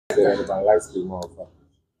Everybody likes to be motherfuckers.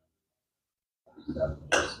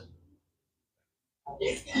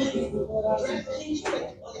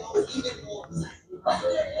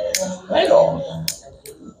 Hang on.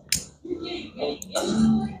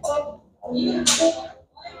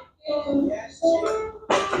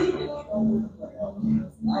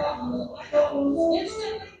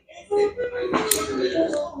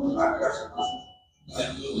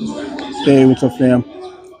 Hey, what's up, fam?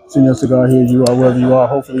 Senior Cigar here. You are wherever you are.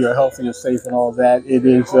 Hopefully, you're healthy and safe and all that. It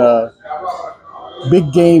is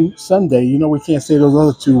Big Game Sunday. You know, we can't say those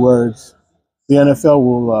other two words. The NFL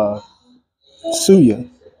will sue you.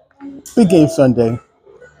 Big Game Sunday.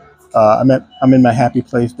 I'm in my happy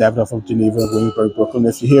place, Davidoff of Geneva, Williamsburg, Brooklyn.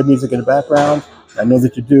 If you hear music in the background, I know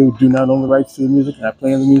that you do not own the rights to the music, not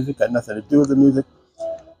playing the music, got nothing to do with the music.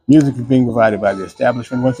 Music is being provided by the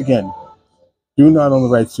establishment. Once again, do not own the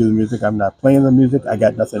rights to the music. I'm not playing the music. I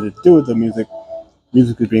got nothing to do with the music.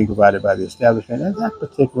 Music is being provided by the establishment, and that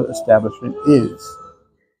particular establishment is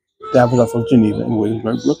Davidoff of Geneva in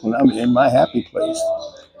Williamsburg, Brooklyn. I'm in my happy place.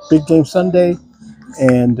 Big Game Sunday,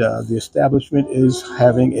 and the establishment is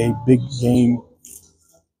having a big game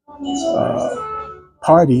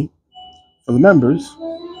party for the members.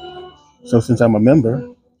 So since I'm a member,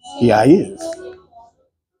 here I is.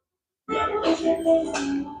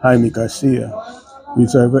 Jaime Garcia,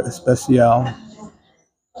 Reserva Especial,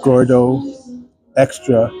 Gordo,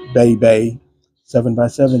 Extra, Baby,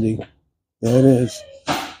 7x70. There it is.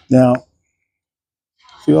 Now,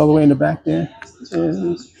 see all the way in the back there? It's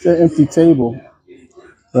an empty table.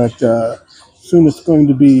 But soon it's going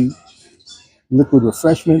to be liquid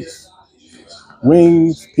refreshments,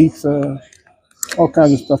 wings, pizza, all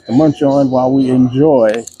kinds of stuff to munch on while we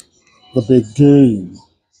enjoy the big game.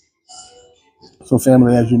 So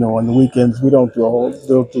family, as you know, on the weekends, we don't do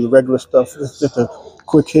the regular stuff. It's just a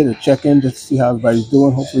quick hit, a check-in, just to see how everybody's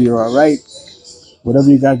doing. Hopefully you're all right. Whatever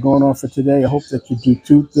you got going on for today, I hope that you do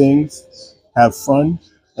two things: have fun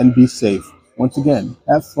and be safe. Once again,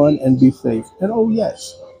 have fun and be safe. And oh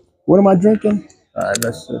yes, what am I drinking? All right,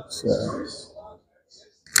 let's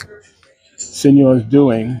Senor's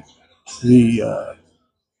doing the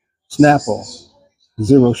Snapple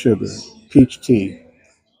Zero Sugar Peach Tea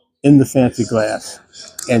in the fancy glass.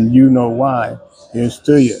 And you know why. Here's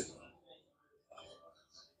to you.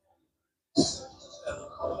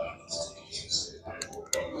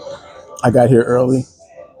 I got here early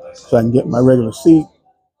so I can get my regular seat.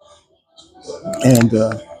 And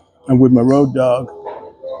I'm with my road dog.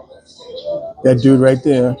 That dude right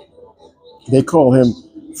there. They call him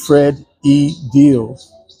Fred E.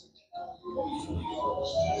 Deals.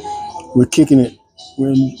 We're kicking it.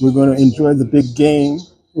 We're going to enjoy the big game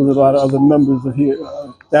with a lot of other members of here,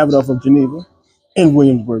 Davidoff of Geneva and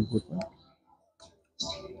Williamsburg, Brooklyn.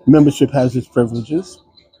 Membership has its privileges.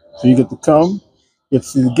 So you get to come, you get to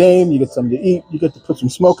see the game, you get something to eat, you get to put some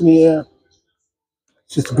smoke in the air.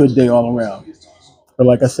 It's just a good day all around. But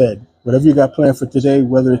like I said, whatever you got planned for today,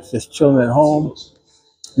 whether it's just chilling at home,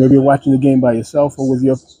 maybe you're watching the game by yourself or with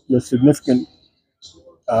your significant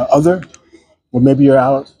other, or maybe you're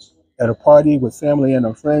out at a party with family and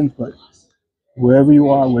or friends, but wherever you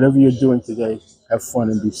are, whatever you're doing today, have fun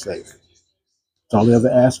and be safe. That's all I ever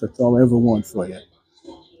ask, that's all I ever want for you.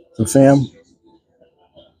 So fam,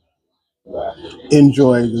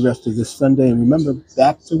 enjoy the rest of this Sunday, and remember,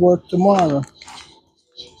 back to work tomorrow.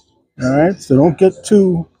 All right, so don't get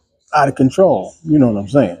too out of control. You know what I'm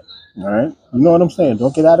saying. All right, you know what I'm saying.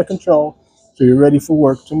 Don't get out of control so you're ready for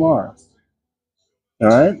work tomorrow. All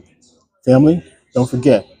right, family, don't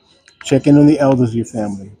forget, check in on the elders of your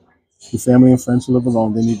family. Your family and friends who live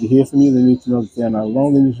alone, they need to hear from you. They need to know that they're not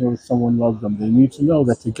alone. They need to know that someone loves them. They need to know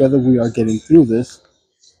that together we are getting through this,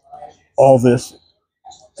 all this,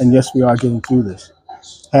 and yes, we are getting through this.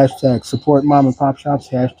 Hashtag support mom and pop shops.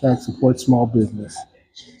 Hashtag support small business.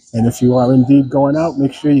 And if you are indeed going out,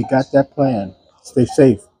 make sure you got that plan. Stay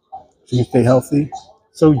safe so you can stay healthy,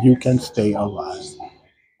 so you can stay alive.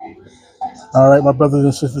 All right, my brothers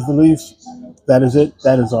and sisters beliefs, that is it.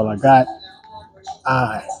 That is all I got.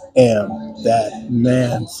 I am that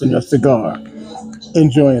man, Senor Cigar,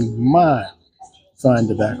 enjoying my fine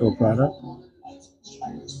tobacco product,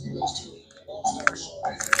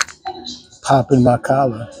 popping my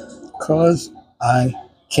collar, because I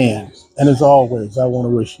can. And as always, I want to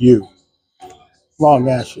wish you long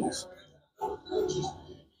ashes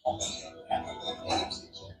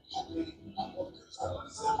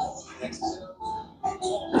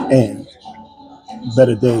and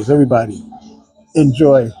better days. Everybody,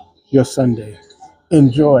 enjoy your Sunday.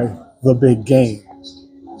 Enjoy the big game.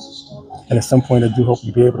 And at some point, I do hope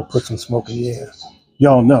you'll be able to put some smoke in the air.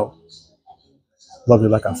 Y'all know Love you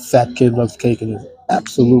like a fat kid loves cake, and there's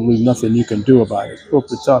absolutely nothing you can do about it. Hope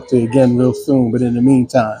to talk to you again real soon, but in the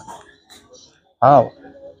meantime, out.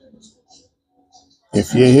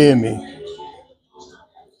 If you hear me.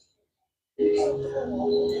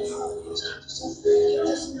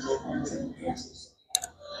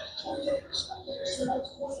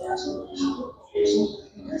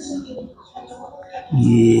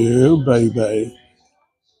 Yeah, baby.